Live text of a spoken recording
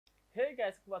Hey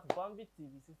guys, welcome to Bambi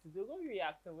TV. So today we'll be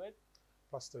reacting with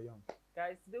Pastor Young.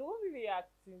 Guys, today we'll be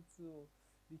reacting to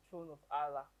the throne of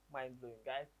Allah, mind-blowing,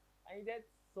 guys. I needed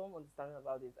some understanding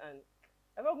about this, and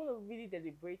I'm not going to really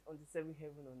deliberate on the seventh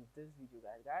heaven on this video,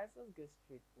 guys. Let's get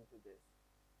straight into this.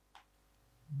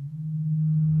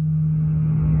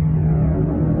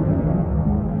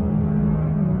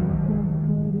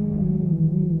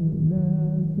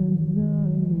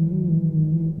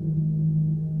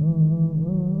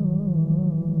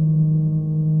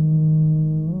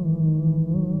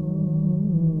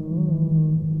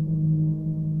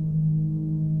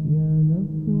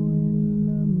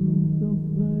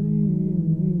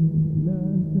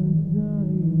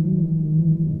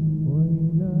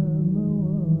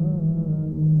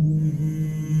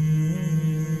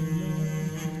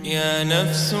 يا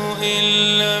نفس إن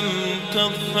لم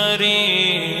تظفري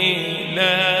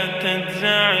لا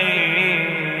تجزعي.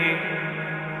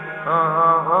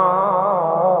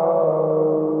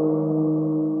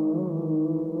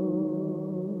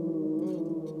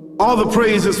 All the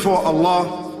praise is for Allah,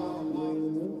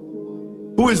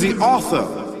 who is the author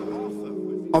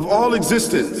of all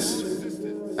existence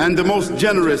and the most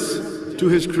generous to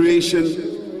his creation,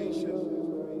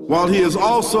 while he is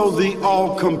also the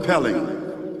all-compelling.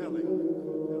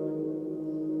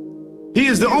 He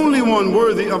is the only one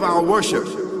worthy of our worship,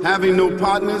 having no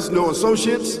partners, no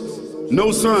associates,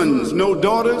 no sons, no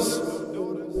daughters,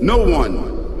 no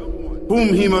one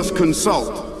whom he must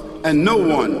consult, and no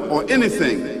one or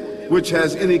anything which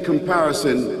has any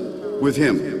comparison with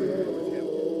him.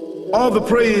 All the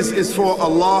praise is for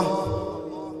Allah,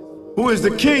 who is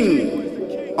the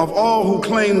King of all who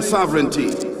claim sovereignty,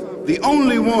 the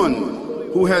only one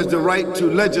who has the right to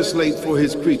legislate for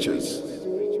his creatures.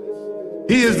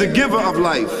 He is the giver of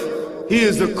life. He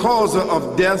is the causer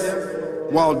of death,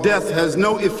 while death has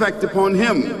no effect upon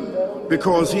him,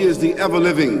 because he is the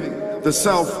ever-living, the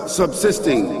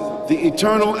self-subsisting, the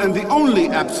eternal and the only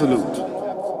absolute.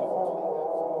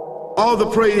 All the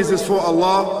praise is for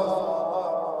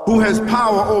Allah, who has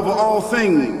power over all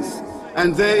things,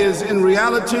 and there is in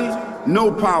reality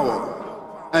no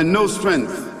power and no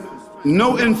strength,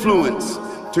 no influence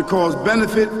to cause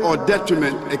benefit or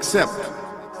detriment except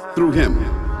through him.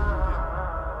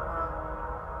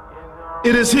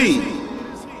 It is he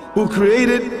who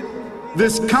created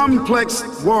this complex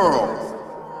world,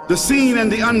 the seen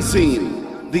and the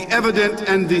unseen, the evident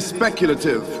and the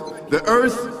speculative, the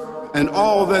earth and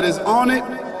all that is on it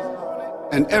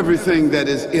and everything that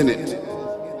is in it.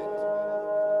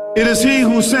 It is he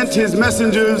who sent his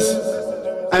messengers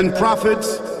and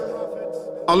prophets,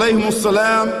 alayhimus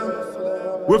salam,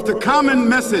 with the common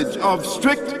message of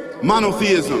strict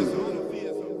monotheism,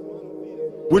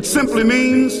 which simply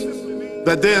means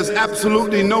that there's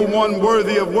absolutely no one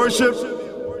worthy of worship,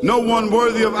 no one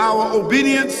worthy of our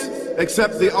obedience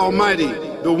except the Almighty,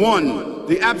 the One,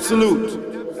 the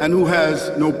Absolute, and who has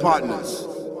no partners.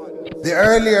 The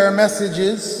earlier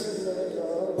messages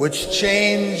which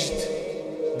changed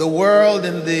the world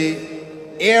in the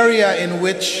area in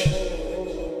which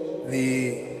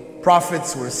the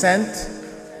prophets were sent,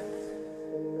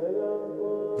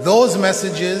 those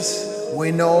messages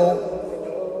we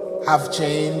know have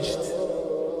changed,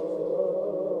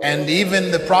 and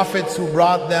even the prophets who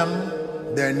brought them,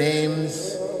 their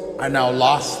names are now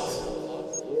lost.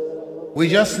 We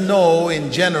just know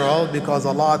in general because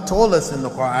Allah told us in the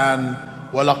Quran,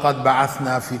 وَلَقَدْ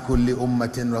بَعَثْنَا فِي كُلِّ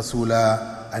أُمَّةٍ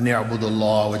رَسُولًا أَنْ يَعْبُدُوا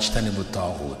اللَّهَ وَاجْتَنِبُوا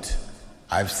الطَّاغُوتَ.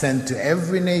 I've sent to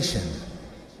every nation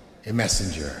a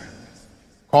messenger,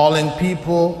 calling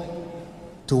people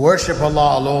to worship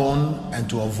Allah alone and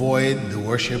to avoid the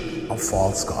worship of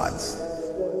false gods.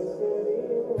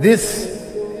 This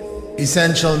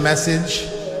essential message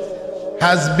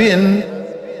has been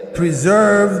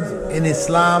preserved in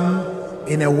Islam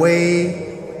in a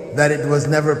way that it was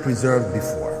never preserved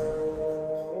before.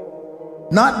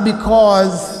 Not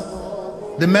because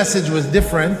the message was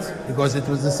different, because it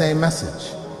was the same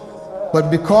message, but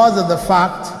because of the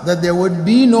fact that there would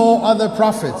be no other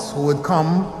prophets who would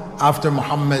come after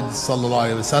Muhammad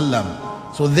sallallahu alaihi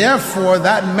wasallam. So therefore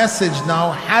that message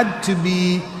now had to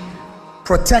be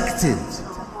protected.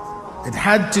 It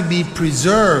had to be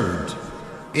preserved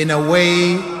in a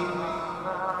way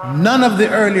none of the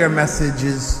earlier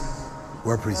messages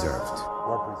were preserved.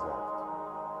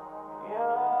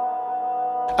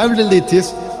 Evidently it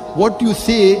is what you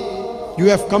say you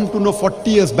have come to know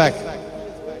 40 years back,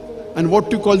 and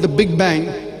what you call the Big Bang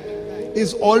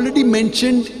is already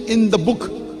mentioned in the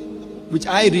book which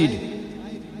I read,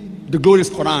 the glorious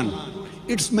Quran.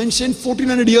 It's mentioned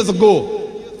 1400 years ago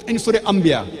in Surah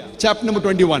Anbiya, chapter number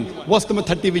 21, verse number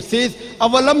 30, which says,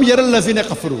 Avalam yaral lazina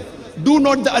kafaru. do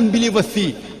not the unbelievers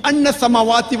see anna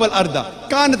samawati wal arda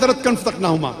kanat ratkan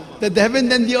fataqnahuma, that the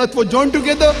heaven and the earth were joined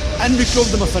together and we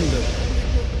clove them asunder.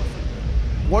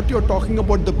 What you're talking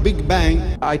about, the Big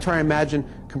Bang, I try and imagine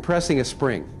compressing a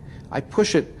spring. I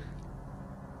push it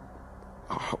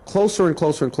closer and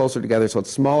closer and closer together so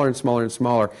it's smaller and smaller and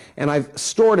smaller, and I've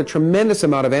stored a tremendous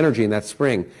amount of energy in that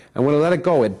spring, and when I let it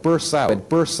go, it bursts out, it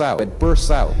bursts out, it bursts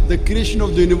out. the creation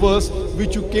of the universe,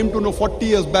 which you came to know 40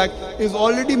 years back, is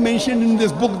already mentioned in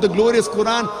this book, the glorious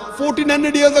Quran,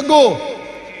 1400 years ago.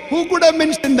 Who could have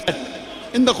mentioned that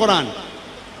in the Quran?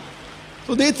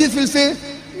 So the atheists will say,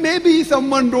 maybe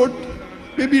someone wrote,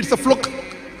 maybe it's a fluke,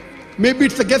 maybe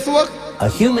it's a guesswork. A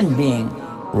human being,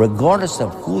 regardless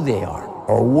of who they are,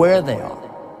 or where they are,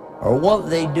 or what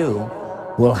they do,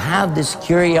 will have this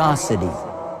curiosity.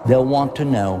 They'll want to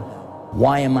know,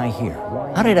 why am I here?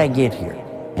 How did I get here?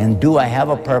 And do I have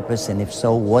a purpose? And if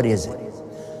so, what is it?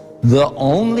 The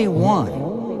only one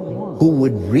who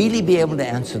would really be able to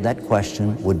answer that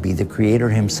question would be the Creator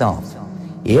Himself.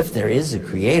 If there is a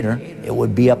Creator, it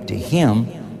would be up to Him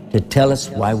to tell us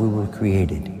why we were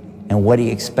created and what He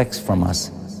expects from us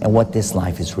and what this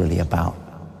life is really about.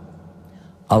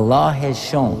 Allah has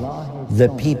shown the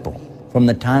people from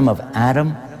the time of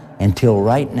Adam until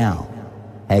right now,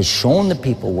 has shown the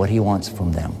people what He wants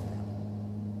from them.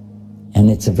 And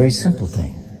it's a very simple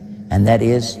thing, and that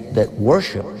is that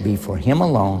worship be for Him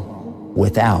alone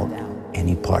without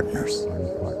any partners.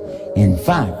 In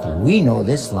fact, we know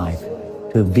this life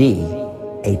to be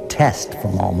a test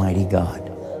from Almighty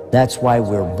God. That's why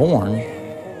we're born,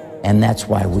 and that's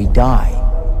why we die.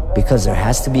 Because there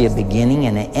has to be a beginning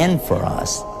and an end for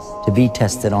us to be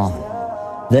tested on.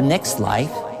 The next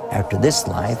life, after this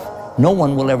life, no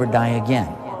one will ever die again.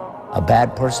 A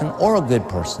bad person or a good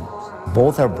person.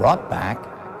 Both are brought back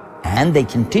and they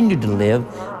continue to live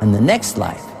in the next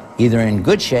life, either in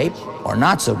good shape or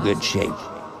not so good shape,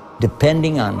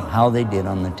 depending on how they did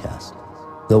on the test.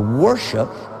 The worship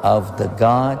of the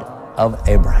God of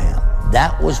Abraham,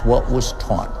 that was what was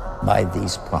taught by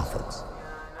these prophets.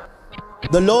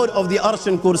 The Lord of the Arsh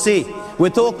and Kursi. We're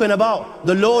talking about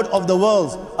the Lord of the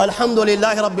worlds.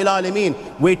 Alhamdulillah Rabbil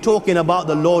Alameen. We're talking about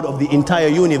the Lord of the entire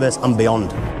universe and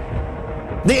beyond.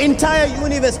 The entire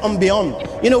universe and beyond.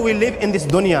 You know, we live in this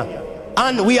dunya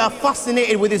and we are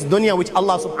fascinated with this dunya which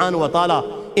Allah subhanahu wa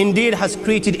ta'ala indeed has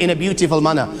created in a beautiful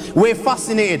manner. We're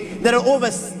fascinated. There are over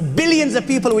billions of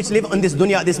people which live on this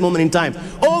dunya at this moment in time.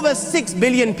 Over 6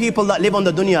 billion people that live on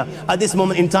the dunya at this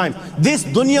moment in time. This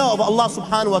dunya of Allah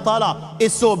subhanahu wa ta'ala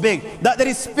is so big that there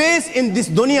is space in this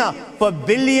dunya for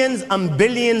billions and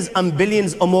billions and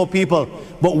billions or more people.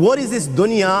 But what is this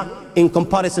dunya in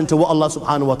comparison to what Allah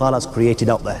subhanahu wa ta'ala has created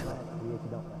out there?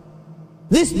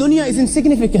 This dunya is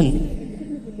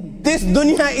insignificant. This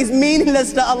dunya is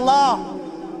meaningless to Allah.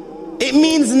 It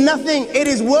means nothing. It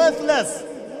is worthless.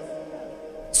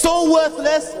 So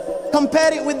worthless,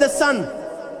 compare it with the sun.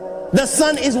 The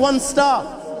sun is one star.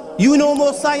 You know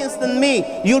more science than me.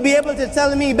 You'll be able to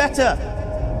tell me better.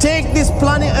 Take this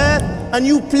planet Earth and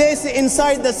you place it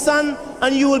inside the sun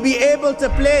and you will be able to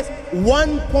place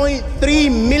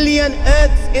 1.3 million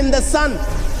Earths in the sun.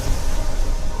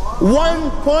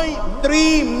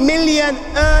 1.3 million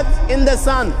Earths in the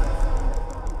sun.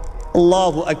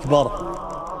 Allahu Akbar.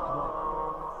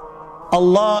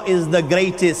 Allah is the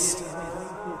greatest.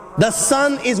 The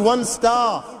sun is one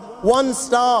star. One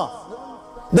star.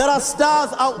 There are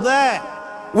stars out there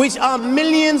which are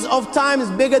millions of times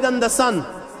bigger than the sun.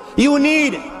 You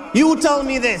tell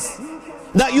me this,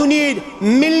 that you need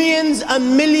millions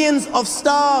and millions of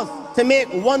stars to make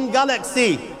one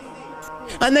galaxy.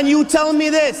 And then you tell me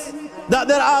this, that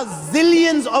there are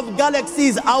zillions of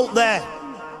galaxies out there.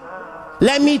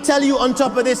 Let me tell you on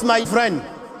top of this, my friend,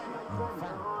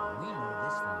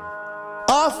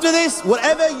 after this,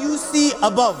 whatever you see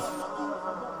above,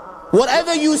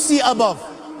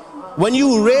 when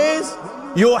you raise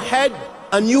your head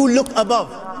and you look above,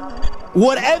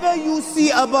 whatever you see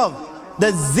above,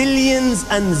 the zillions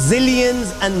and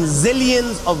zillions and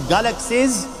zillions of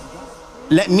galaxies,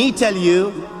 let me tell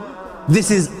you,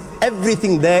 this is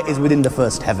everything there is within the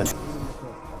first heaven.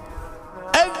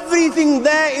 Everything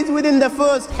there is within the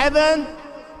first heaven,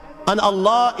 and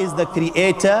Allah is the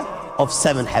creator of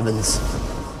 7 heavens.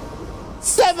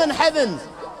 7 heavens.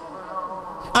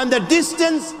 And the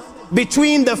distance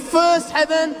between the first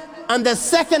heaven and the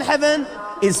second heaven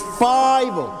is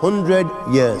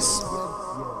 500 years.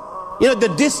 You know,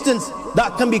 the distance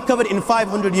that can be covered in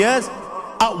 500 years,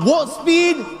 at what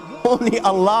speed? Only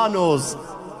Allah knows.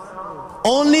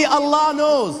 Only Allah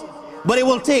knows. But it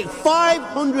will take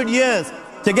 500 years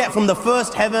to get from the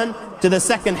first heaven to the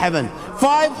second heaven.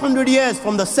 500 years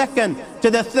from the second to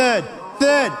the third,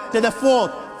 third to the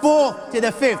fourth, fourth to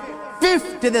the fifth,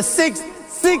 fifth to the sixth,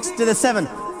 sixth to the seventh.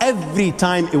 Every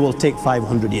time it will take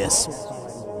 500 years.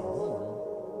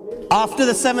 After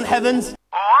the seven heavens,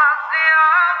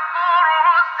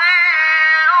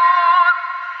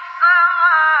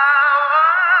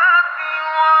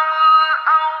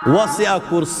 وَسِعَ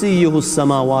كُرْسِيُّهُ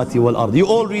السَّمَاوَاتِ وَالْأَرْضِ. You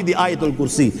all read the Ayatul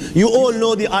Kursi. You all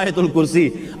know the Ayatul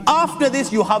Kursi. After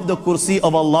this, you have the Kursi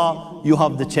of Allah. You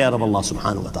have the chair of Allah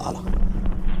subhanahu wa ta'ala.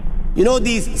 You know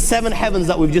these seven heavens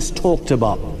that we've just talked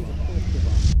about.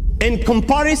 In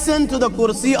comparison to the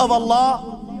Kursi of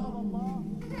Allah,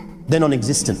 they're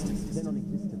non-existent.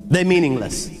 They're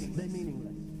meaningless.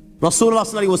 Rasulullah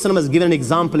sallallahu alaihi wasallam has given an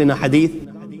example in a hadith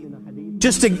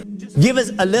just to give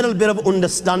us a little bit of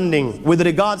understanding with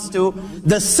regards to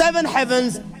the seven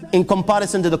heavens in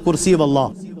comparison to the Kursi of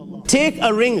Allah. Take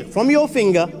a ring from your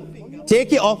finger,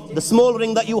 take it off, the small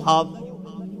ring that you have,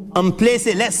 and place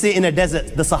it, let's say, in a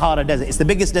desert, the Sahara Desert. It's the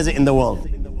biggest desert in the world.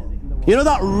 You know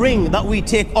that ring that we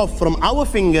take off from our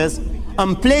fingers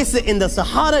and place it in the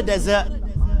Sahara Desert?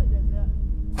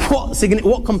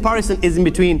 What comparison is in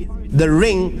between the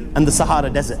ring and the Sahara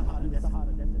Desert?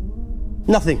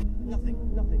 Nothing.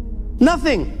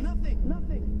 Nothing.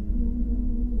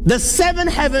 The seven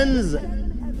heavens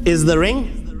is the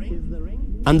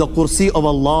ring, and the Kursi of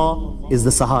Allah is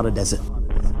the Sahara Desert.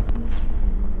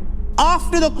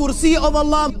 After the Kursi of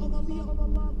Allah,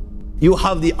 you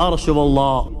have the Arsh of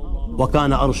Allah.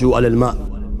 وَكَانَ أَرْشُهُ عَلَى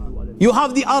الْمَاءِ. You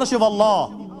have the Arsh of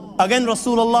Allah. Again,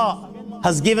 Rasulullah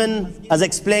has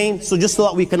explained, so just so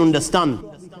that we can understand.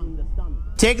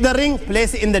 Take the ring,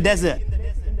 place it in the desert.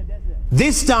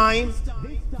 This time,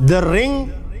 the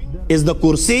ring is the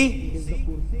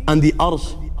Kursi and the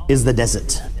Arsh is the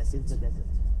desert.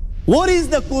 What is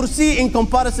the Kursi in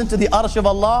comparison to the Arsh of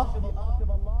Allah?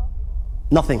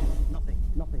 Nothing.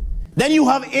 Then you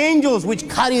have angels which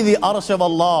carry the Arsh of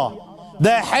Allah.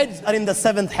 Their heads are in the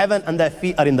seventh heaven and their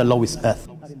feet are in the lowest earth.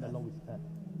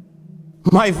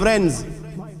 My friends,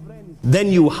 then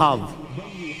you have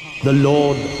the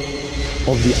Lord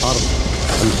of the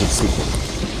Arsh and Kursi.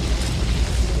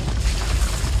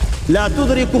 لا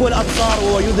تدركه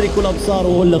الأبصار ويدرك الأبصار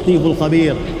وهو اللطيف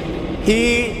الخبير.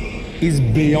 He is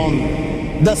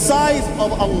beyond the size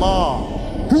of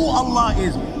Allah, who Allah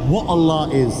is, what Allah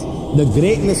is. The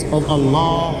greatness of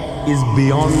Allah is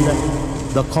beyond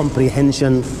the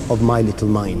comprehension of my little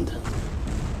mind.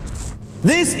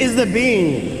 This is the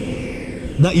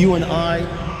being that you and I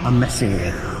are messing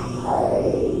with.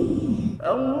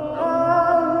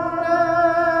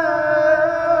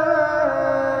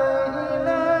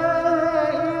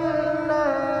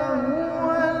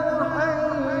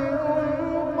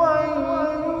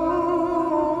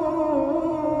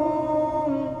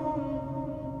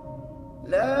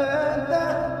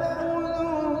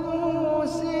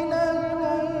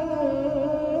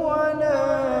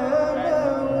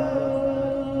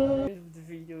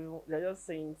 They're just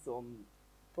saying some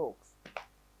talks.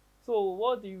 So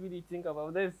what do you really think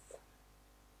about this?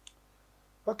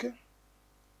 Okay.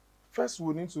 First,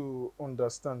 we need to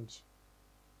understand.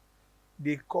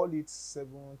 They call it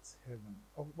seventh heaven.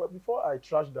 But before I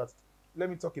trash that, let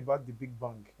me talk about the Big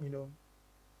Bang. You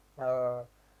know,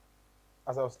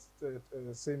 as I was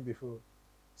saying before,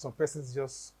 some persons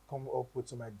just come up with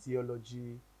some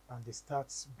ideology and they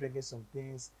start bringing some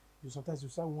things. Sometimes you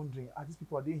start wondering, are these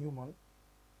people, are they human?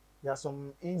 There are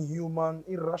some inhuman,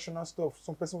 irrational stuff.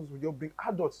 Some persons will just bring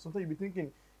adults. Sometimes you'll be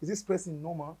thinking, is this person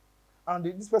normal? And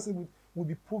this person will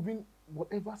be proving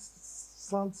whatever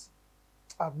sounds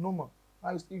abnormal.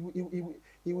 He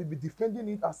will be defending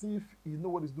it as if he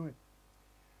knows what he's doing.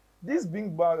 This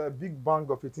big bang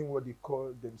of a thing, what they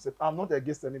call themselves, I'm not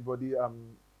against anybody.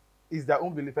 It's their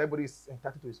own belief. Everybody is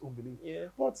entitled to his own belief. Yeah.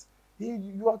 But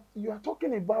you are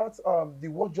talking about the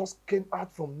word just came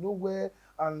out from nowhere,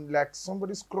 and like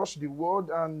somebody's crushed the word,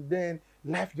 and then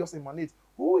life just emanates.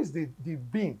 Who is the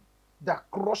being that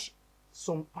crushed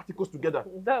some particles together?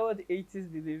 Is that what the atheists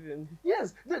believe in?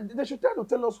 Yes, they should try to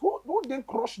tell us who then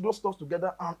crushed those stuff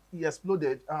together and he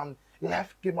exploded and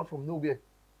life came out from nowhere.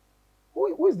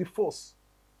 Who is the force?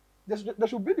 There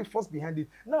should be the force behind it.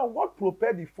 Now, what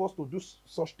prepared the force to do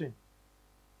such thing?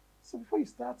 So before you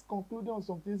start concluding on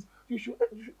some things, you should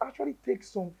actually take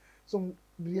some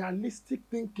realistic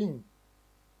thinking.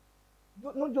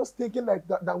 Not just thinking like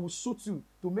that will suit you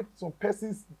to make some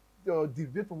persons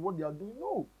deviate from what they are doing.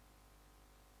 No.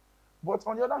 But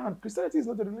on the other hand, Christianity is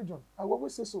not a religion. I will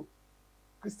always say so.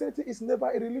 Christianity is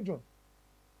never a religion.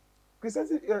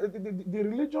 Christianity, the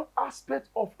religion aspect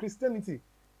of Christianity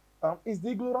is the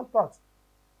ignorant part.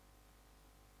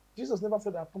 Jesus never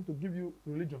said, I've come to give you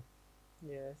religion.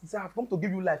 Yes. He said, I've come to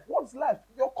give you life. What's life?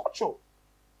 Your culture.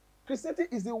 Christianity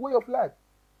is the way of life.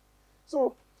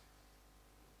 So,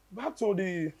 back to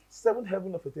the seventh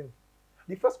heaven of a thing.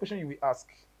 The first question you will ask,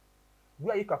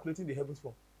 where are you calculating the heavens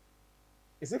from?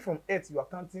 Is it from earth you are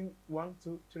counting 1,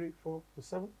 2, 3, 4 to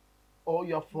 7? Or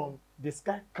you are from the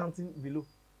sky counting below?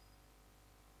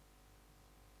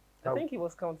 I think he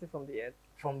was counting from the earth.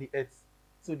 From the earth.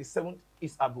 So the seventh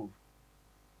is above.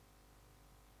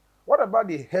 What about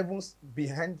the heavens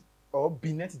behind or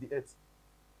beneath the earth?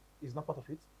 Is not part of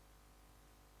it.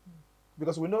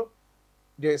 Because we know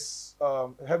there's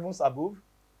heavens above,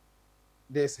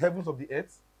 there's heavens of the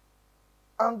earth,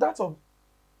 and that of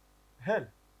hell.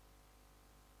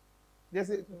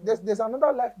 There's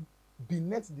another life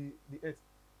beneath the earth.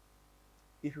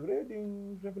 If you read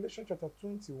in Revelation chapter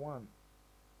 21,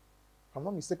 if I'm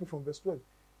not mistaken, from verse 12,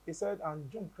 it said, and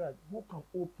John cried, who can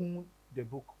open the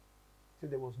book? So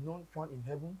there was none found in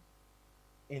heaven,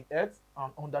 in earth,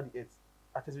 and under the earth.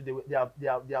 I tell you,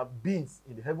 there are beings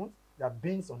in the heavens, there are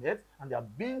beings on earth, and there are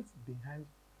beings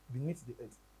beneath the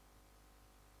earth.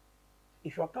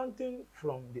 If you are counting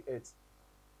from the earth,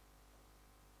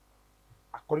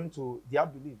 according to their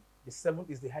belief, the seventh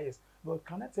is the highest. But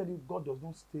can I tell you, God does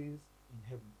not stay in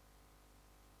heaven.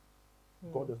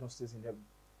 God does not stay in heaven.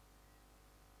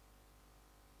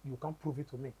 You can't prove it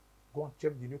to me. Go and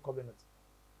check the new covenant.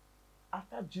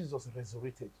 After Jesus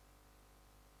resurrected,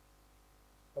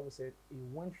 the Bible said he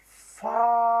went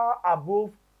far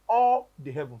above all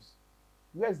the heavens.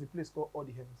 Where is the place called all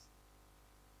the heavens?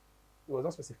 It was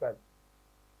not specified.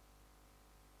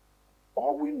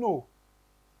 All we know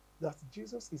that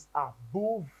Jesus is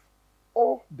above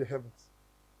all the heavens.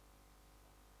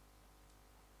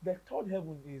 The third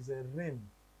heaven is a realm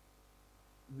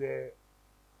where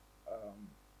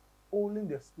only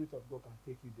the Spirit of God can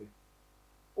take you there.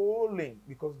 Only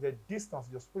because the distance,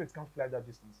 your spirit can't fly that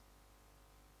distance.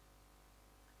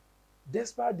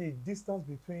 Despite the distance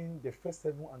between the first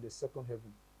heaven and the second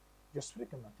heaven, your spirit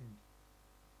can attain.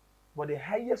 But the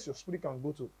highest your spirit can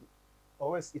go to,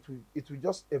 or else it will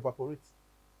just evaporate,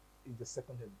 in the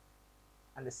second heaven.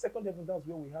 And the second heaven, that's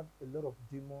where we have a lot of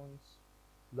demons,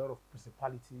 a lot of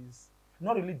principalities.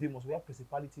 Not really demons, we have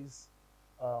principalities,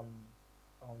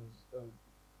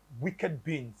 wicked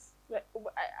beings. Like,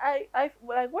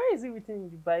 where is it written in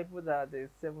the Bible that there's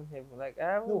seven heaven? Like,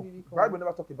 I haven't really come. Bible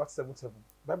never talk about seventh heaven.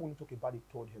 Bible only talk about the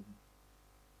third heaven.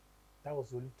 That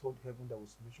was the only third heaven that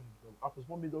was mentioned in the Bible.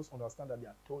 Apostle made us understand that there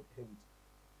are third heavens.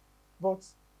 But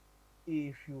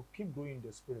if you keep growing in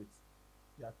the spirit,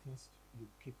 there are things you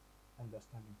keep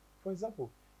understanding. For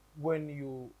example, when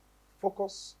you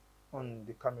focus on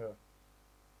the camera,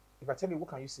 if I tell you, what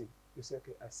can you see? You say,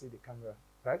 okay, I see the camera,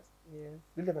 right? Yes.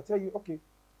 Then if I tell you, okay,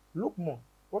 look more,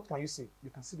 what can you see? You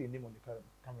can see the name on the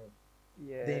camera.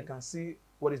 Yeah. Then you can see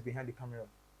what is behind the camera.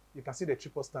 You can see the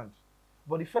triple stand.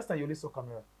 But the first time you only saw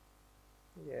camera.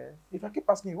 Yeah. If I keep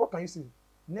asking you, what can you see?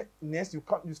 Next,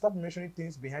 you start mentioning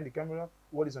things behind the camera.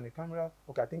 What is on the camera?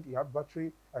 Okay, I think you have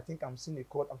battery. I think I'm seeing a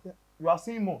cord. You are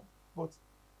seeing more. But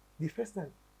the first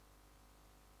time,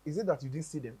 is it that you didn't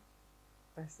see them?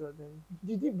 I saw them.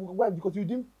 Why? Because you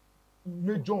didn't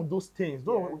major on those things.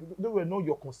 They were not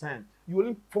your concern. You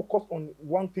only focused on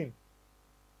one thing.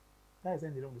 That is the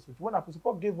end of the speech. When Apostle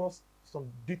Paul gave us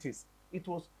some details, it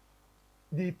was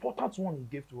the important one he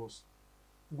gave to us.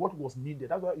 What was needed.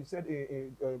 That's why he said,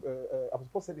 Apostle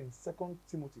Paul said in 2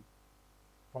 Timothy,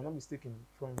 if I'm not mistaken,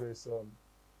 from verse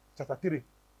chapter 3,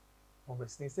 from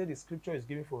verse 10, he said the scripture is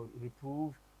given for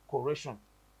reproof, correction,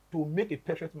 to make a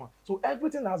perfect man. So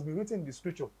everything that has been written in the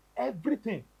scripture,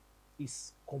 everything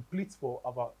is complete for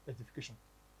our edification.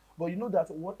 But you know that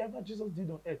whatever Jesus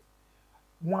did on earth,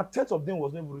 1/3 of them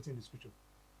was never written in the scripture.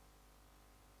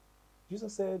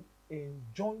 Jesus said in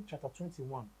John chapter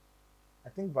 21, I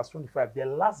think verse 25, the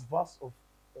last verse of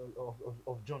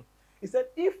John. He said,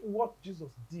 if what Jesus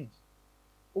did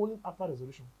only after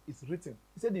resurrection is written,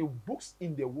 he said the books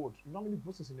in the world, you know how many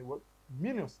books is in the world?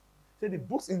 Millions. He said the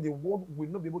books in the world will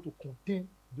not be able to contain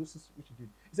those which he did.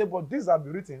 He said, but these have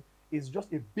been written is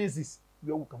just a basis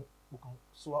where we can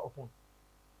soar upon.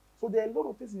 So there are a lot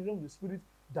of things in the realm of the spirit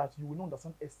that you will not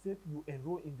understand except you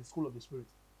enroll in the school of the spirit.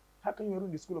 How can you enroll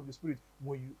in the school of the spirit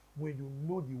when you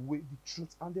know the way, the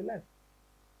truth, and the life?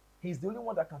 He's the only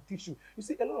one that can teach you. You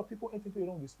see, a lot of people enter into the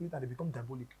realm of the spirit and they become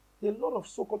diabolic. There are a lot of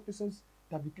so-called Christians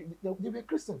that they were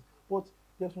Christians, but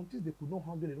there are some things they could not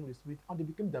handle in the realm of the spirit and they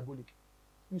became diabolic.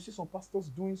 You see some pastors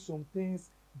doing some things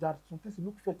that sometimes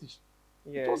look fetish.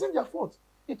 Yes. It wasn't their fault.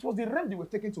 It was the realm they were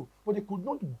taken to, but they could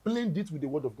not blend it with the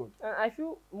word of God. And I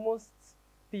feel most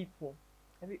people,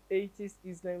 I think atheists,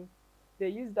 Islam, they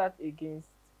use that against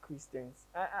Christians.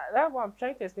 That's what I'm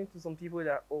trying to explain to some people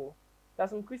that, oh, there are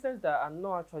some Christians that are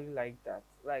not actually like that.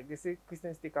 Like they say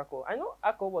Christians take alcohol. I know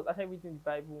alcohol was actually written in the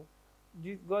Bible.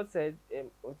 God said,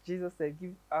 or Jesus said,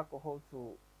 give alcohol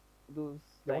to those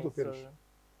They that want to in perish. sorrow.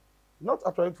 Not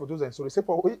actually for those and so they say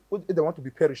for if they want to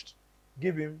be perished,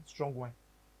 give him strong wine.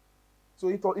 So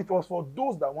it was for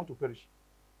those that want to perish.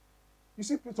 You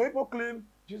see, some people claim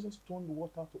Jesus turned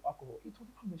water to alcohol. It was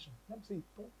not mentioned. Let me say he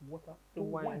turned water to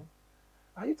wine.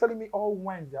 Are you telling me all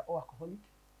wines are all alcoholic?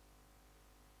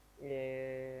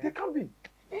 Yeah. They can't be.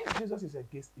 If Jesus is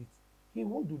against it, he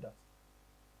won't do that.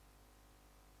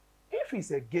 If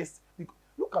he's against,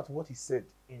 look at what he said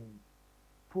in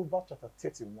Proverbs chapter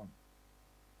 31.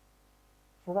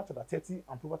 Proverbs chapter 30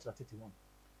 and Proverbs chapter 31.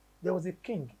 There was a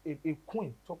king, a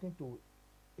queen talking to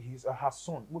her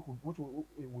son, which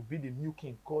would be the new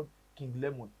king called King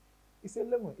Lemon. He said,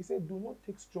 Lemon, he said, do not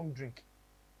take strong drink,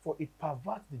 for it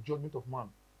perverts the judgment of man.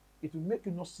 It will make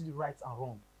you not see right and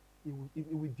wrong. It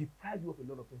will deprive you of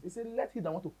a lot of things. He said, let he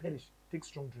that want to perish take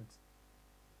strong drinks.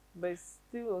 But it's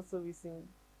still also we sing,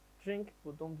 drink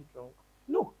but don't be drunk.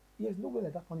 No, there's no way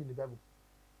like that found in the Bible.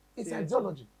 It's Seriously?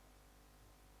 ideology.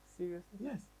 Seriously?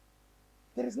 Yes.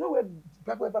 There is nowhere the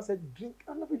Bible ever said drink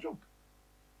and not be drunk.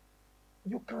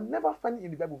 You can never find it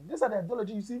in the Bible. These are the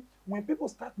ideology you see. When people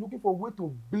start looking for a way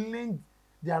to blend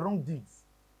their wrong deeds,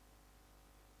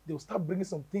 they'll start bringing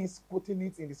some things, quoting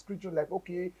it in the scripture, like,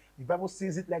 okay, the Bible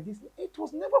says it like this. It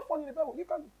was never found in the Bible.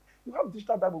 You have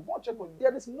digital Bible. Go and check it.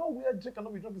 There is nowhere drink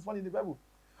cannot be drunk is found in the Bible.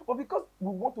 But because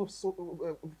we want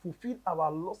to fulfill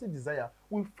our lusty desire,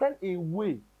 we find a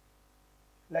way.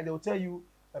 Like they will tell you,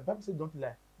 the Bible says don't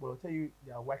lie, but they'll tell you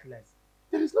they are white lies.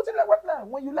 There is nothing like white lie.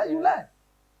 When you lie, you lie.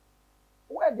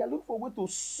 Why they are looking for a way to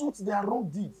suit their wrong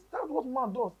deeds? That's what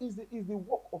man does. Is the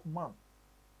work of man.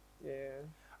 Yeah.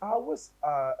 I always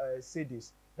say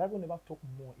this. The Bible never talk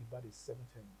more about the seventh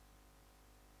heaven.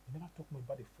 It never talk more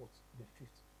about the fourth, the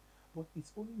fifth. But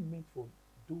it's only meant for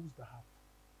those that have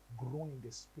grown in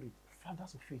the spirit,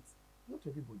 fathers of faith. Not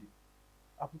everybody.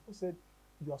 Our people said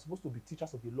you are supposed to be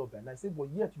teachers of the law by now. I said, but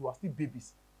yet you are still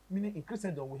babies. Meaning in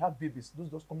Christendom we have babies,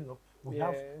 those coming up. We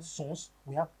have sons,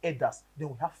 we have elders, then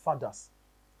we have fathers.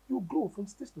 You grow from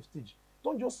stage to stage.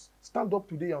 Don't just stand up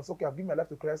today and say, okay, I've given my life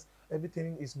to Christ,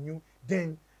 everything is new.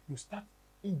 Then you start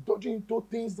indulging into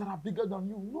things that are bigger than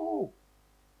you. No.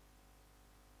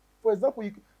 For example,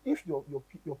 if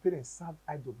your parents served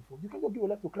idol before, you can just give your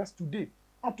life to Christ today.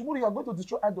 And tomorrow you are going to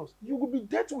destroy idols. You will be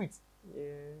dead to it. Yeah.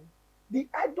 The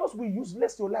idols will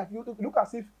useless your life. You look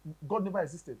as if God never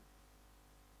existed.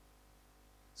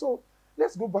 So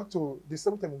let's go back to the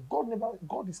seventh heaven.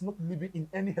 God is not living in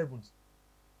any heavens.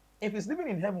 If he's living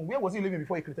in heaven, where was he living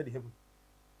before he created the heaven?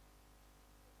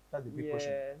 That's the big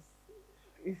question.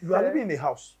 You are living in a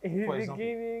house. In the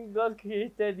beginning, God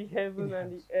created the heaven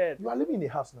and the earth. You are living in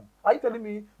a house now. Are you telling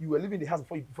me you were living in the house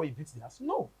before you built the house?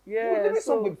 No. Yeah, you were living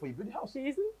somewhere before you built the house. He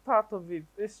isn't part of it.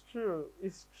 It's true.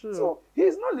 It's true. So he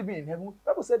is not living in heaven.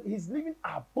 The Bible said he's living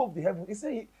above the heaven. He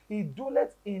said he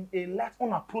dwelleth in a light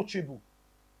unapproachable.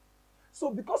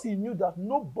 So because he knew that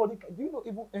nobody can, do you know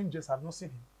even angels have not seen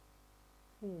him?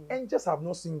 Angels have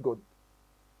not seen God.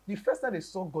 The first time they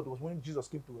saw God was when Jesus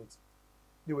came to earth.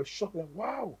 They were shocked, like,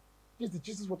 wow, this is the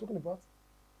Jesus we're talking about.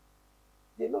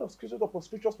 There are a lot of scriptures upon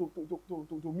scriptures to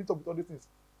meet up with all these things.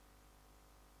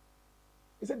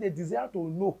 He said they desire to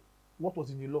know what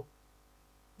was in the law.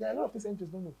 There are a lot of things angels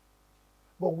don't know.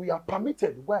 But we are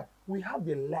permitted. Why? We have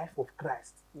the life of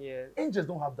Christ. Yes. Angels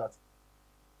don't have that.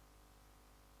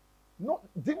 No,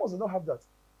 demons don't have that.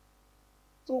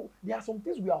 So there are some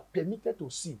things we are permitted to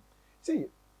see. See,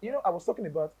 you know, I was talking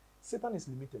about Satan is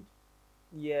limited.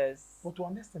 Yes. But to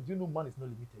understand, you know, man is not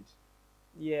limited.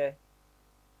 Yeah.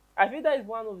 I feel that is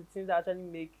one of the things that actually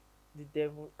make the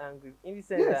devil angry. In the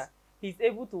sense that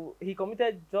he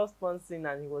committed just one sin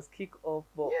and he was kicked off,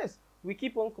 but we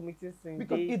keep on committing sin.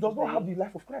 Because he does not have the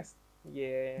life of Christ.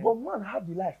 Yeah. But man have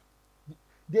the life.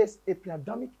 There's a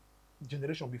pre-Adamic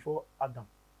generation before Adam,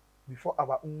 before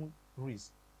our own race.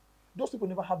 Those people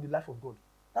never have the life of God.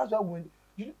 That's why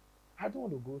I don't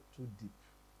want to go too deep.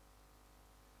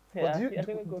 Yeah, I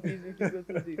think we're confused if you go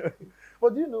too deep.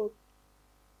 But do you know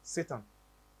Satan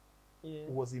Yeah.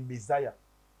 was a messiah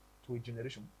to a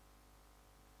generation?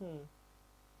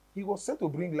 He was sent to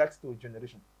bring light to a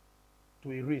generation,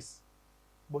 to a race.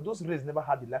 But those races never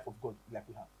had the life of God like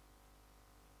we have.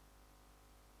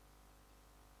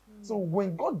 So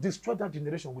when God destroyed that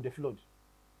generation with the flood,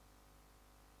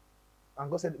 and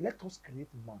God said, let us create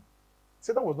man.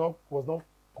 Satan was not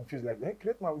confused, like, hey,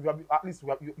 create man.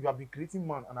 You have been creating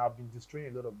man, and I have been destroying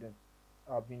a lot of them.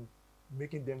 I have been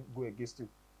making them go against you.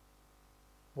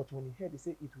 But when he heard, he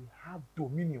said, it will have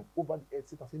dominion over the earth.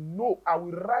 Satan said, no, I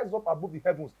will rise up above the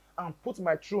heavens and put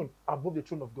my throne above the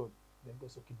throne of God. Then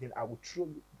God said, okay, then I will throw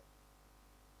you.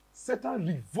 Satan's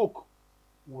revoke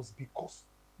was because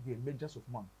the emergence of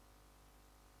man.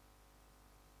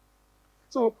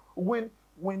 So when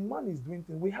man is doing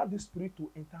things, we have the spirit to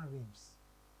enter realms.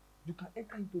 You can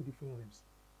enter into different realms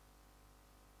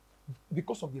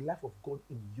because of the life of God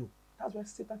in you. That's why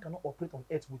Satan cannot operate on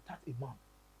earth without a man.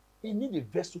 He needs a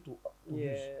vessel to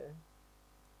use.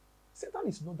 Satan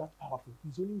is not that powerful.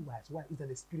 He's only wise. Why? He's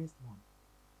an experienced man.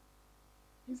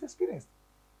 He's experienced.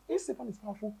 If Satan is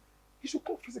powerful, he should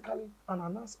come physically and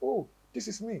announce, oh, this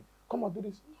is me. Come and do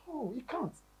this. No, he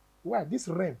can't. Why? This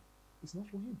realm is not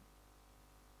for him.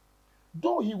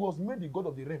 Though he was made the God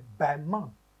of the realm by man,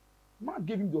 man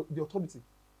gave him the authority.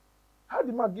 How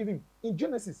did man give him? In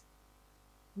Genesis,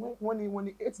 when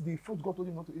he ate the fruit God told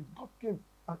him not to eat, God came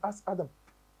and asked Adam,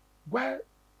 where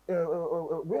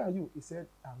are you? He said,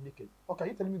 I'm naked. Okay, are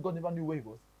you telling me God never knew where he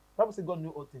was? The Bible says God knew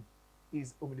all things.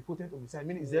 He's omnipotent, omniscient.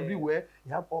 Meaning he's everywhere. He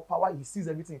has all power. He sees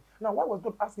everything. Now, why was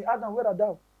God asking Adam, where are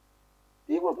thou?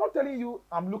 He was not telling you,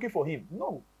 I'm looking for him.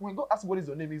 No. When God asks what is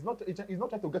your name, he's not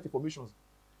trying to get information.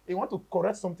 He wants to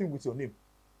correct something with your name.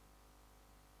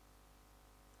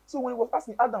 So when he was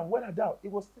asking Adam, where are thou?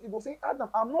 It was saying, Adam,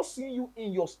 I'm not seeing you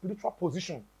in your spiritual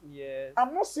position. Yes.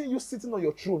 I'm not seeing you sitting on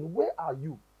your throne. Where are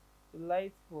you? The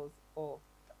light was off.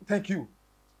 Thank you.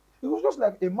 It was just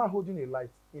like a man holding a light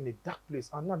in a dark place,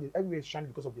 and now everywhere is shining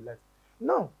because of the light.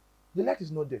 Now, the light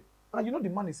is not there. And you know the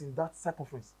man is in that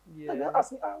circumference. Yeah. And you're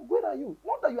asking, where are you?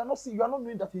 Not that you are not seeing, you are not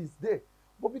knowing that he's there,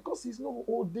 but because he's not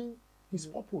holding his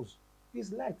purpose,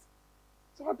 his light.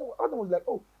 So Adam was like,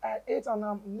 oh, I ate and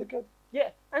I'm naked. Yeah,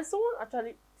 and someone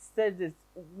actually said this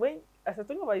when as I was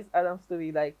talking about this Adam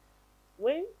story, like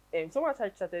when someone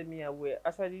actually chatted me and we're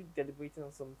actually deliberating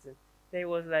on something, then it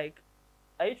was like,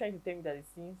 are you trying to tell me that the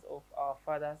sins of our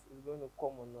fathers is going to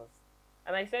come on us?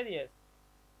 And I said yes.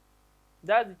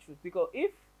 That's the truth. Because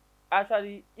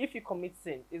if you commit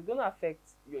sin, it's going to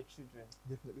affect your children.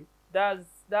 Definitely.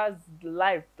 That's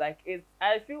life. Like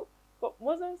I feel, but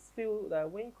Muslims feel that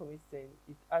when you commit sin,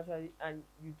 it actually, and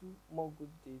you do more good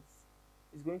deeds,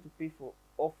 it's going to pay for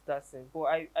off that sin. But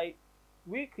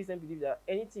we Christians believe that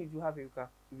anything you do have a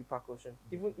repercussion,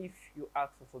 even if you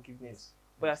ask for forgiveness. Yes.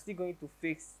 But you're still going to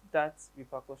face that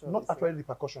repercussion. Not actually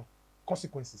repercussion,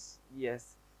 consequences.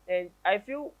 Yes. And I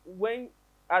feel when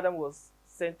Adam was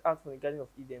sent out from the Garden of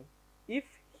Eden, when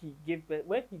he gave birth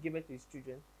to his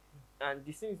children, and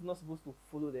the sin is not supposed to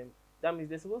follow them, that means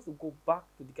they're supposed to go back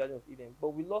to the Garden of Eden. But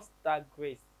we lost that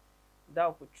grace, that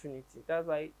opportunity. That's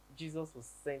why Jesus was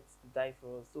sent to die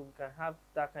for us, so we can have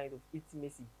that kind of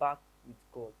intimacy back with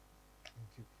God. Thank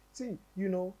you. See, you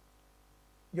know,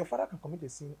 your father can commit a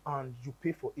sin and you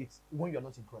pay for it when you are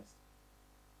not in Christ.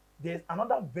 There's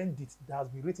another verdict that has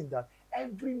been written that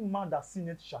every man that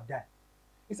sinneth shall die.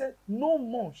 He said, no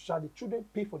more shall the children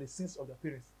pay for the sins of their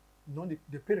parents, nor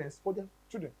the parents for their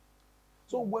children.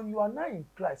 So when you are now in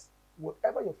Christ,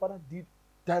 whatever your father did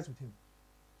dies with him.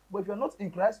 But if you are not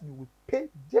in Christ, you will pay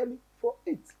dearly for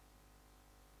it.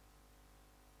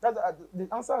 That's the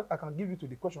answer I can give you to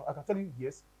the question. I can tell you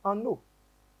yes and no.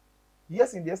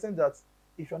 Yes, in the essence that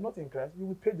if you are not in Christ, you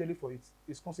will pay dearly for it,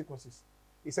 its consequences.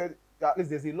 He said, at least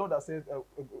there's a law that says,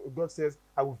 God says,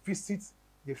 I will visit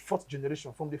the fourth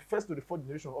generation, from the first to the fourth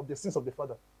generation of the sins of the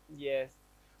father. Yes.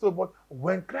 So, but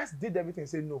when Christ did everything, he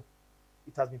said, no,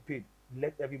 it has been paid.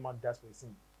 Let every man die for his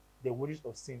sin. The wages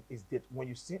of sin is death. When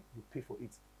you sin, you pay for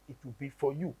it. It will be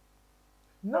for you.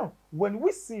 Now, when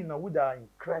we sin and we are in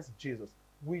Christ Jesus,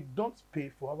 we don't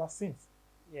pay for our sins.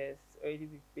 Yes, already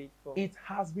been paid for. It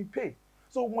has been paid.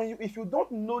 So if you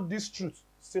don't know this truth,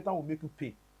 Satan will make you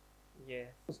pay. Yes.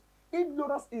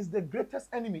 Ignorance is the greatest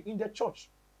enemy in the church,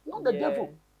 not the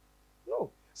devil.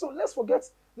 No. So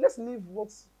let's leave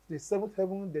what's the seventh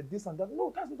heaven, the this and that.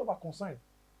 No, that's not our concern.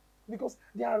 Because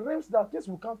there are realms that things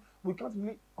we can't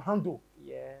really handle.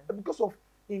 Yeah. Because of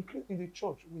increase in the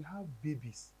church, we have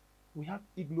babies, we have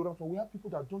ignorance, we have people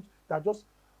that just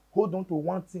hold on to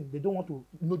one thing. They don't want to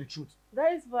know the truth.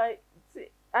 That is why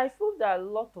I feel there are a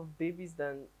lot of babies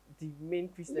than the main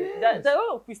Christians. Yes. There are a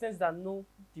lot of Christians that know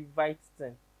the right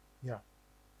thing. Yeah.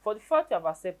 For the fact you have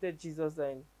accepted Jesus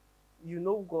and you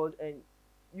know God and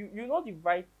you know the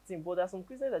right thing, but there are some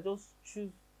Christians that just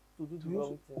choose to do the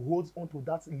wrong thing. Holds on to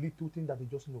that little thing that they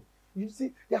just know. You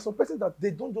see, there are some persons that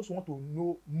they don't just want to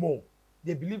know more.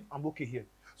 They believe I'm okay here.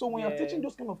 So when you're teaching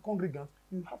those kind of congregants,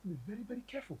 you have to be very, very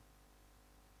careful.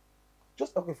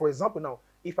 Just okay, for example, now,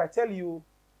 if I tell you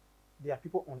there are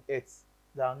people on earth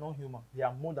that are not human, they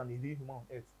are more than a real human on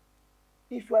earth.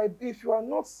 If you are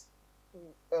not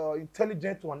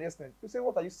intelligent to an extent. You say,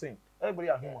 what are you saying? Everybody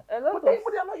are human. But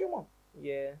everybody are not human.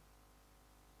 Yeah.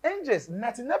 Angels,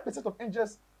 99% of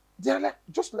angels, they are like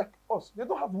just like us. They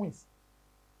don't have wings.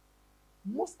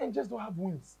 Most angels don't have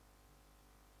wings.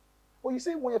 But you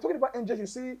see, when you're talking about angels, you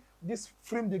see this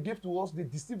frame they gave to us, they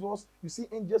deceive us. You see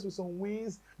angels with some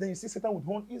wings, then you see Satan with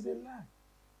horn. It's a lie.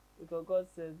 Because God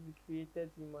says we created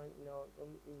human in our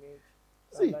own image.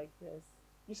 See, likeness.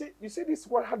 You see this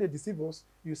what how they deceive us.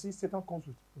 You see Satan comes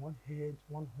with one head,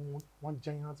 one horn, one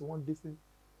giant, one this thing.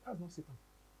 That's not Satan.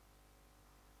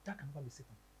 That can never be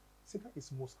Satan. Satan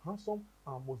is most handsome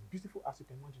and most beautiful as you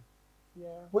can imagine.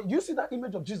 Yeah. But you see that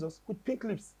image of Jesus with pink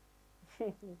lips,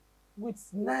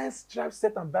 with nice stripes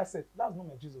set and bicep. That's not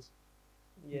my Jesus.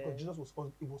 Yeah. Because Jesus was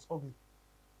ugly.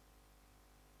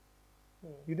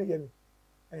 You didn't hear me.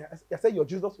 I said your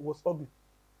Jesus was ugly.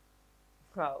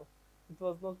 How? It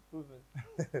was not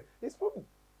proven. It's proven.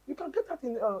 You can get that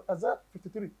in Isaiah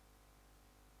 53.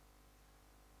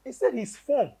 He said his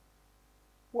form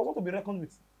was not to be reckoned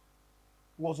with.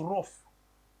 Was rough.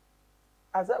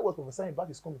 Isaiah was prophesying about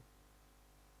his coming.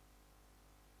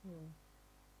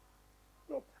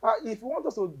 No, if you want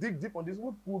us to dig deep on this,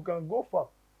 we can go far.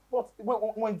 But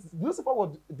when Lucifer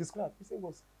was described, he said he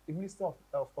was a minister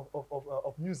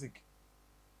of music.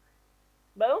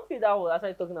 But I don't think that was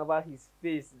actually talking about his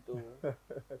face, though.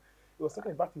 He was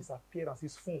talking about his appearance,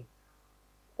 his form.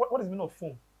 What is the meaning of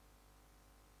form?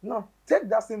 Now, take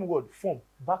that same word, form,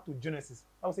 back to Genesis.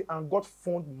 I would say, and God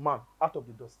formed man out of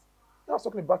the dust. That was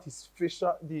talking about his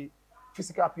the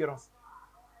physical appearance.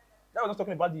 That was not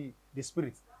talking about the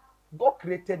spirit. God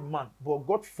created man, but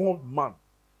God formed man.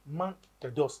 Man, the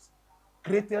dust.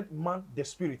 Created man, the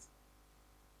spirit.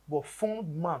 But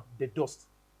formed man, the dust.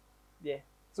 Yeah.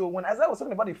 So when Isaiah was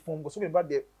talking about the form, he was talking about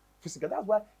the physical. That's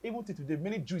why even till today,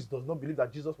 many Jews does not believe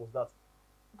that Jesus was that.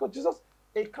 Because Jesus,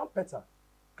 a carpenter,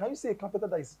 can you say a carpenter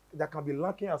that can be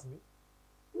lacking as me?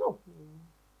 No.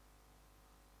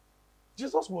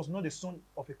 Jesus was not the son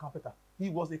of a carpenter. He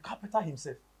was a carpenter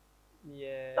himself.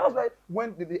 Yeah. That's why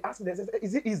when they asked him, they said,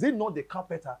 is he not the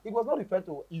carpenter? He was not referred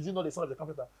to, is he not the son of the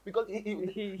carpenter? Because they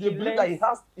believe that he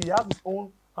has his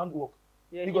own handwork.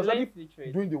 Yeah, he was already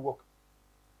doing the work.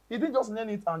 He didn't just learn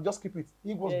it and just keep it.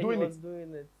 He was doing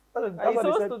it. That's and he's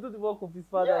supposed to do the work of his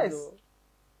father, yes.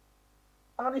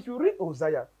 Though. And if you read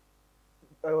Hosea,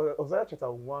 Hosea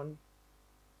chapter 1,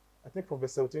 I think from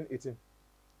verse 17, 18,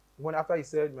 when after he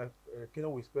said, my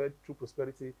kingdom will spread through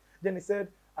prosperity, then he said,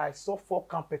 I saw 4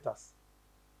 carpenters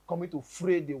coming to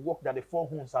fray the work that the 4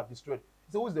 horns have destroyed.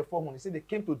 He said, who is the 4 horns? He said, they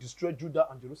came to destroy Judah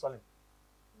and Jerusalem.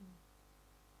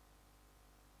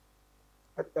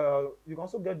 You can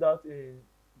also get that in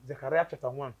Zechariah chapter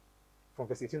 1, from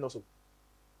verse 18 also.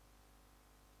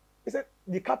 He said,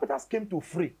 the carpenters came to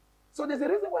fray. So there's a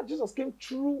reason why Jesus came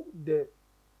through the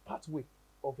pathway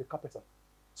of the carpenter.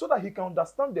 So that he can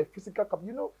understand the physical.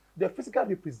 You know, the physical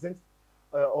represents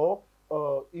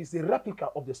is a replica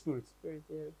of the spirit.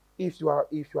 Yeah. If you are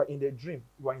in the dream,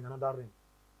 you are in another realm.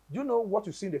 Do you know what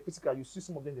you see in the physical? You see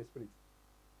some of them in the spirit.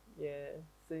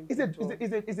 Yeah.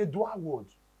 It's a dual world.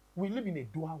 We live in a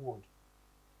dual world.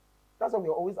 That's why we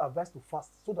are always advised to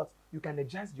fast, so that you can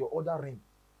energize your other realm,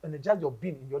 energize your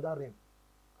being in the other realm.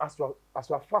 As you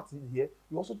are fasting here,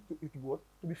 you also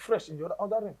to be fresh in the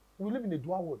other realm. We live in a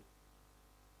dual world.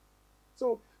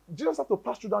 So Jesus has to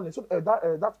pass through that lane, so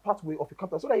that pathway of a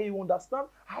carpenter, so that he will understand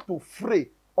how to fray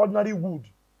ordinary wood.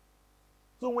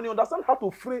 So when you understand how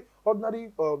to fray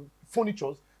ordinary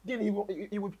furnitures, then he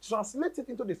will translate it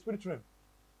into the spirit realm.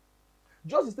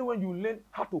 Just the same when you learn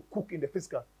how to cook in the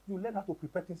physical, you learn how to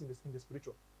prepare things in the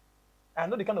spiritual. I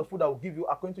know the kind of food I will give you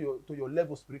according to your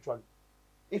level spiritually.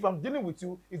 If I'm dealing with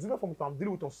you, it's different from if I'm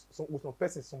dealing with some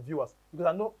persons, some viewers, because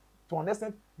I know to an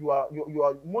extent you are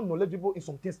more knowledgeable in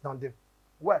some things than them.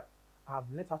 Why?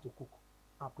 I've learned how to cook.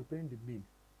 I'm preparing the meal.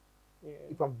 Yeah.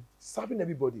 If I'm serving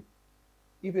everybody,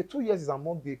 if a 2 years is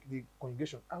among the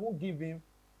congregation, I won't give him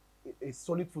a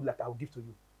solid food like I'll give to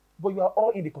you. But you are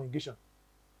all in the congregation.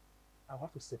 I'll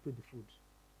have to separate the food.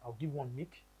 I'll give one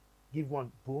meat, give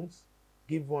one bones,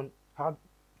 give one hard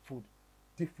food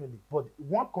differently. But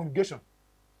one congregation,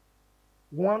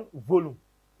 one volume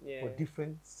for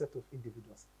different set of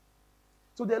individuals.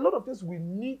 So there are a lot of things we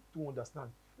need to understand.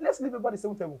 Let's live about the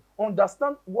seventh heaven.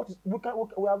 Understand what is we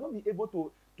are not be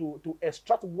able to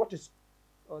extract what is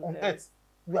on earth.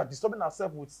 We are disturbing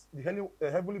ourselves with the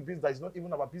heavenly beings that is not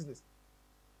even our business.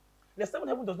 The seventh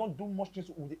heaven does not do much things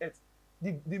with the earth.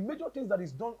 The major things that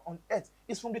is done on earth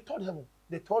is from the third heaven,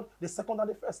 the third, the second, and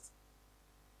the first.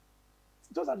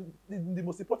 Those are the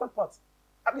most important parts.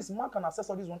 At least man can access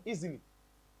all this one easily.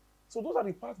 So those are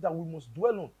the parts that we must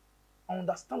dwell on.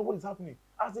 understand what is happening.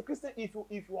 As a Christian, if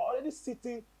you are already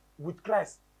sitting with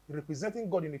Christ, representing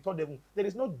God in the third heaven, there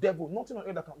is no devil, nothing on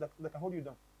earth that can hold you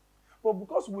down. But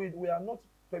because we are not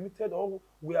permitted, or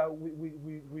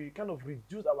we kind of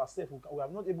reduce ourselves, we are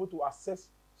not able to access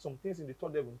some things in the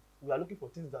third heaven, we are looking for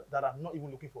things that are not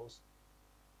even looking for us.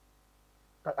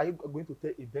 Are you going to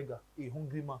tell a beggar, a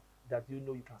hungry man, that you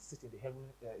know you can sit in the heaven,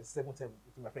 seventh heaven?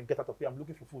 My friend, get out of here. I'm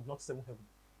looking for food, not seventh heaven.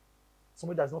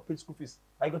 Somebody that has not paid school fees.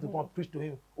 Are you going to go and preach to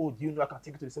him? Oh, do you know I can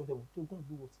take you to the seventh heaven? So go and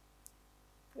do what?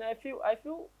 I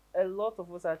feel a lot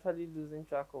of us are actually losing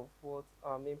track of what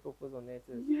our main purpose on earth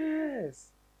is.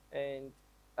 Yes. And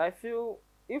I feel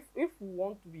if we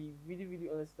want to be really, really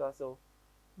honest with ourselves,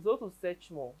 we have to search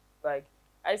more. Like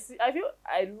I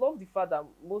love the fact that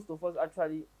most of us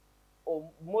actually, or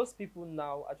most people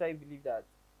now actually believe that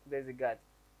there's a God.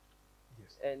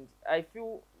 Yes. And I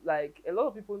feel like a lot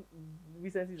of people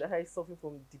recently are actually suffering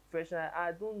from depression.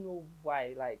 I don't know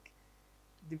why. Like,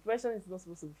 depression is not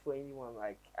supposed to be for anyone.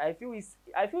 Like, I feel it's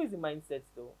a mindset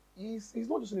though. It's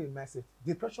not just a mindset.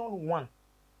 Depression, one,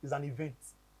 is an event.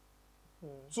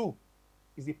 Two,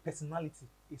 is a personality,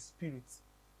 a spirit.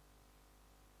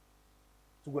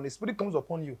 So when the spirit comes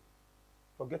upon you,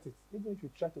 forget it. Even if you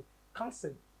try to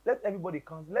cancel, let everybody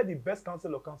cancel. Let the best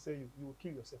counselor counsel you. You will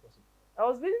kill yourself also. I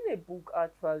was reading a book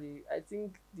actually. I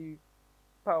think The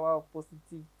Power of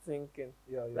Positive Thinking.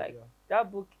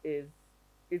 That book it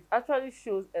actually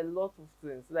shows a lot of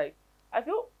things. Like, I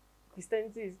feel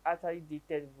Christianity is actually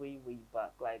dated way, way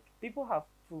back. Like, people have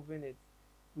proven it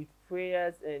with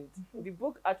prayers, and the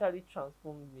book actually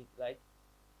transformed me. Like,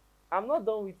 I'm not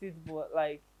done with it, but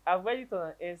like I've read it on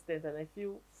an instant, and I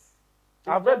feel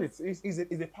I've read it. It's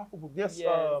a powerful book. Yes. There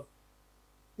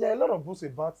are a lot of books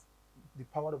about the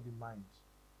power of the mind.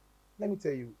 Let me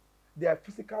tell you, there are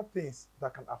physical things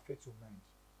that can affect your mind.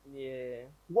 Yeah.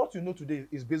 What you know today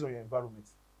is based on your environment.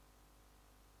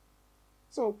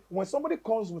 So when somebody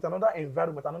comes with another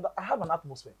environment, I have an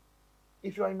atmosphere.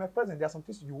 If you are in my presence, there are some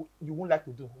things you won't like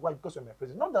to do. Why? Because you're in my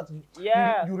presence. Not that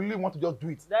you really want to just do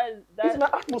it. It's my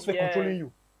atmosphere controlling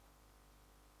you.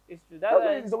 It's true. That's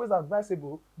why it's always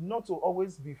advisable not to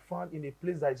always be found in a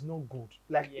place that is not good.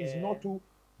 Like, it's not too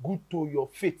good to your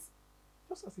faith.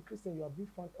 Just as a Christian, you are being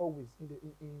found always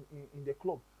in the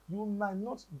club. You might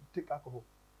not take alcohol,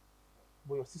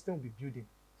 but your system will be building.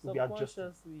 Will be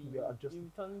adjusting.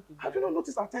 Have you not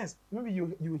noticed at times? Maybe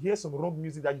you hear some wrong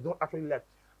music that you don't actually like,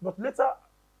 but later,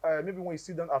 maybe when you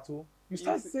sit down at home, you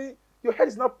start saying your head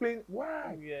is not playing.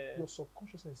 Why? Your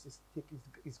subconsciousness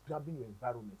is grabbing your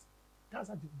environment. That's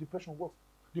how depression works.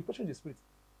 Depression is a spirit.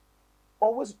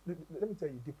 Always, let me tell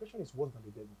you, depression is worse than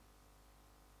the devil.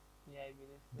 Yeah, I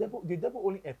believe so. The devil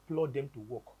only employ them to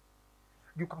work.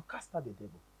 You can cast out the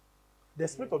devil. The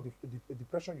spirit of the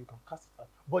depression, you can cast it out.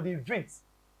 But the event,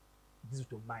 this is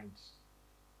your mind.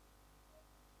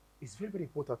 It's very, very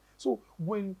important. So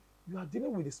when you are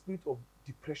dealing with the spirit of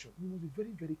depression, you must be very,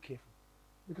 very careful.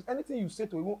 Because anything you say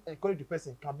to even encourage the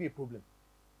person can be a problem.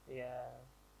 Yeah.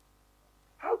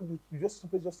 How do you just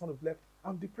sound of like,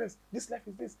 I'm depressed, this life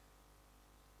is this?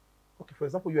 Okay, for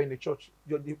example, you're in a church.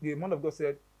 The man of God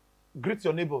said, greet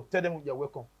your neighbor, tell them you're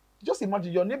welcome. Just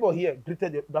imagine your neighbor here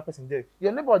greeted that person there.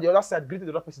 Your neighbor on the other side greeted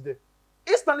the other person there.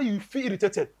 Instantly you feel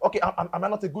irritated. Okay, am I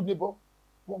not a good neighbor?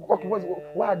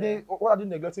 Why are they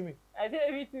neglecting me? I think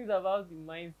everything is about the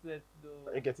mindset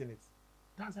though. Are you getting it?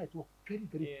 That's how it works. Very,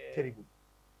 very terrible.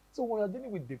 So when you're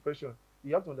dealing with depression,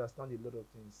 you have to understand a lot of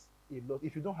things.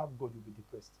 If you don't have God, you'll be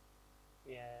depressed.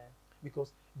 Yeah.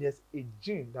 Because there's a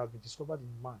gene that has been discovered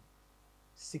in man,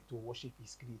 seek to worship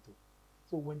his creator.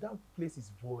 So when that place is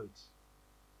void,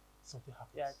 something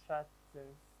happens. Yeah, attract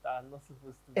things that are not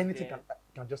supposed to be. Anything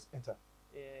can just enter.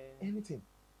 Yeah. Anything.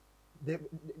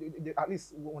 At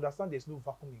least we understand there's no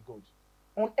vacuum in God.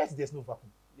 On earth, there's no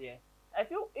vacuum. Yeah. I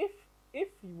feel if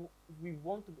we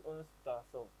want to be honest with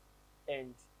ourselves,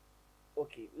 and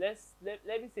okay, let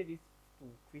me say this to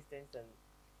Christians and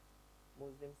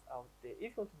Muslims out there. If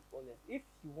you want to be honest, if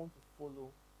you want to follow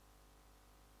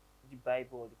the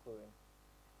Bible or the Quran,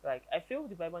 like, I feel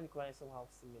the Bible and the Quran is somehow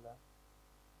similar.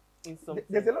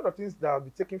 There's a lot of things that will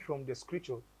be taken from the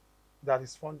scripture that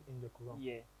is found in the Quran.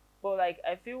 Yeah. But like,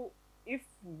 I feel if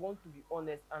we want to be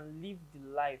honest and live the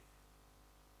life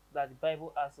that the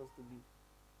Bible asks us to live,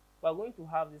 we're going to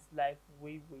have this life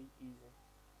way, way easy.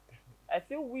 I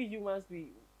feel we humans,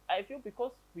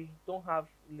 because we don't have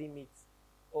limits,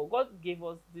 or God gave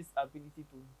us this ability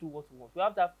to do what we want. We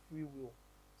have that free will.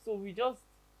 So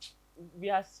we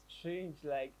are strange.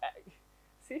 Like,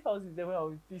 safe house is the way I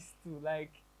would peace too.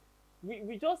 Like,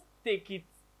 we just take it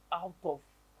out of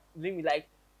limit. Like,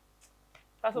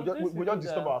 That's We some just, things we to just do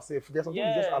disturb now. ourselves. There's something we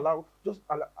Yeah. allow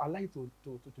it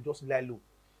to just lie low.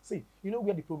 See, you know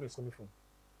where the problem is coming from.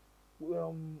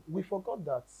 We forgot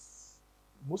that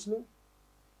Muslim,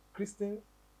 Christian,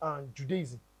 and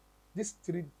Judaism, these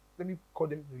three, let me call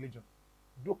them religion.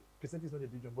 Though Christianity is not a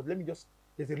religion, but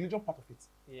there's a religion part of it.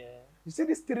 Yeah. You see,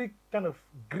 these three kind of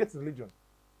great religion,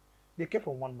 they came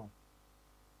from one man,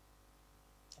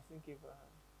 I think Abraham.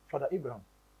 Father Abraham.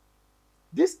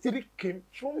 These three came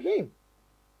from him.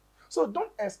 So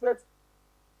don't expect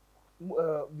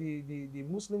the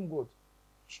Muslim God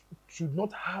should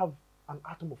not have an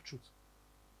atom of truth.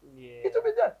 Yeah. It will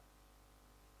be there.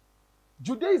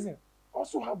 Judaism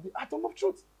also have the atom of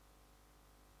truth.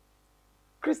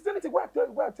 Christianity, what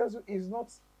I tell you, is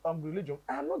not religion.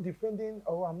 I am not defending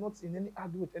or I'm not in any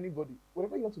argument with anybody.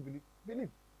 Whatever you want to believe, believe.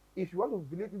 If you want to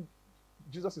believe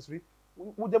Jesus is real,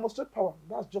 we'll demonstrate power.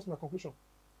 That's just my conclusion.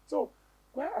 So,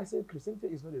 why I say Christianity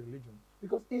is not a religion,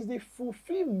 because it's the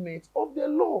fulfillment of the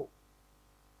law.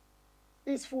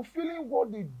 It's fulfilling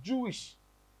what the Jewish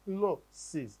law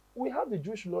says. We have the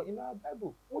Jewish law in our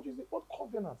Bible, which is the Old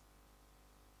Covenant.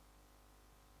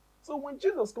 So when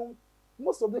Jesus came,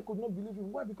 most of them could not believe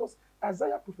him. Why? Because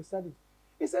Isaiah prophesied it.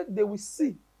 He said they will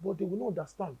see, but they will not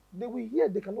understand. They will hear,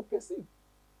 they cannot perceive.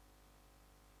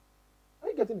 Are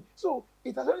you getting it? So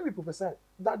it has already been prophesied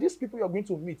that these people you are going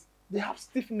to meet, they have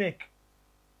stiff neck.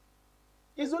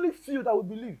 It's only few that will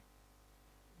believe.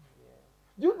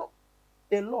 Yeah. Do you know?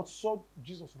 A lot saw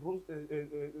Jesus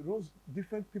rose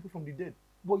different people from the dead,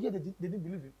 but yet they didn't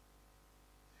believe him.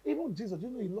 Even Jesus, do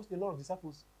you know he lost a lot of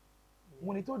disciples? Yeah.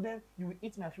 When he told them, "You will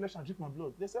eat my flesh and drink my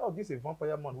blood," they said, "Oh, this is a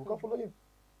vampire man. We can't follow him."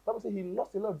 The Bible says he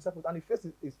lost a lot of disciples, and he faced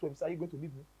his 12. He said, "Are you going to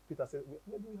leave me?" Peter said,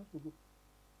 "Where do we have to go?"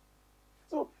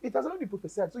 So it has already been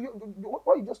prophesied. So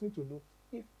what you just need to know,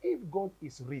 if God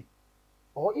is real,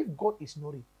 or if God is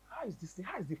not real, how is this thing?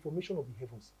 How is the formation of the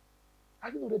heavens?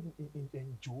 Have you not read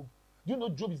in Job? Do you know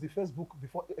Job is the first book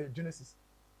before Genesis?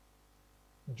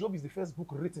 Job is the first book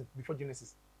written before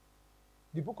Genesis.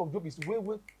 The book of Job is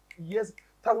way years,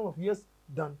 thousands of years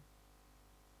than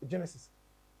Genesis.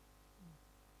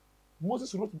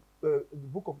 Moses wrote the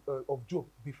book of Job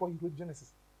before he wrote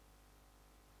Genesis.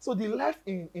 So the life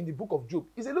in the book of Job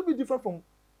is a little bit different from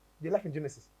the life in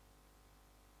Genesis.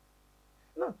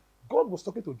 Now, God was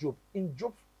talking to Job in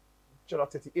Job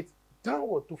chapter 38,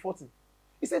 downward to 40.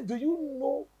 He said, "Do you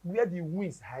know where the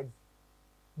winds hide?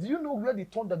 Do you know where the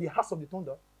thunder, the house of the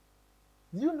thunder?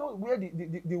 Do you know where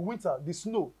the winter, the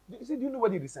snow?" He said, "Do you know where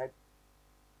they reside?"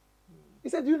 He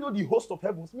said, "Do you know the host of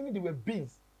heavens?" Meaning there were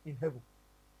beings in heaven.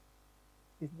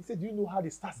 He said, "Do you know how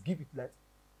the stars give it light?"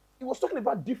 He was talking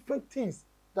about different things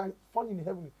that are found in the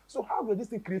heaven. So how were this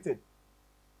thing created?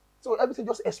 So everything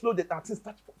just exploded and things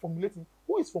start formulating.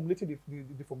 Who is formulating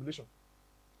the formulation?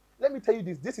 Let me tell you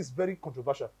this. This is very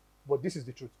controversial, but this is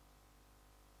the truth.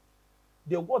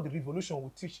 The word revolution we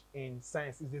teach in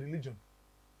science is the religion,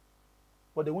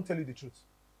 but they won't tell you the truth.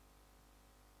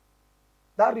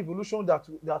 That revolution that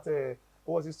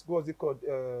what was it called?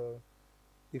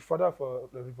 The father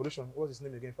of the revolution. What was his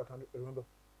name again? If I can remember,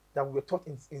 that we were taught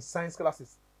in science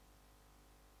classes.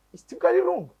 It's typically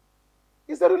wrong.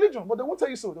 It's a religion, but they won't tell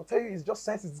you so. They'll tell you it's just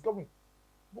science is discovering.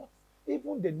 But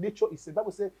even the nature is, the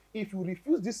Bible says, if you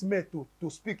refuse this man to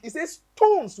speak, it says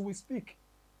stones will speak.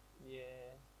 Yeah.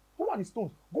 Who are the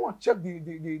stones? Go and check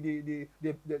the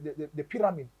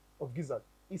pyramid of Giza.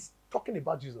 It's talking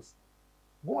about Jesus.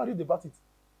 Go and read about it.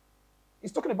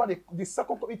 It's talking about the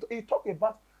second coming. It talks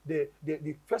about the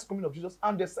first coming of Jesus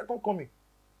and the second coming.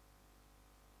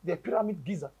 The pyramid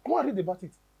Giza. Go and read about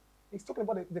it. It's talking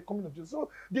about the coming of Jesus. So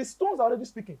the stones are already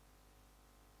speaking.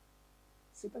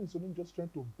 Satan is only just trying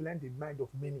to blend the mind of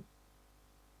many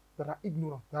that are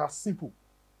ignorant, that are simple.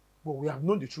 But we have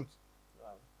known the truth.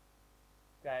 Wow.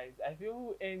 Guys, I feel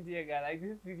we'll end here, guys. Like,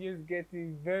 this video is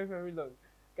getting very, very long.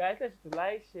 Guys, make sure to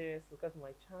like, share, subscribe to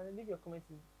my channel, leave your comments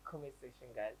in the comment section,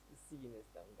 guys. See you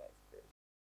next time, guys.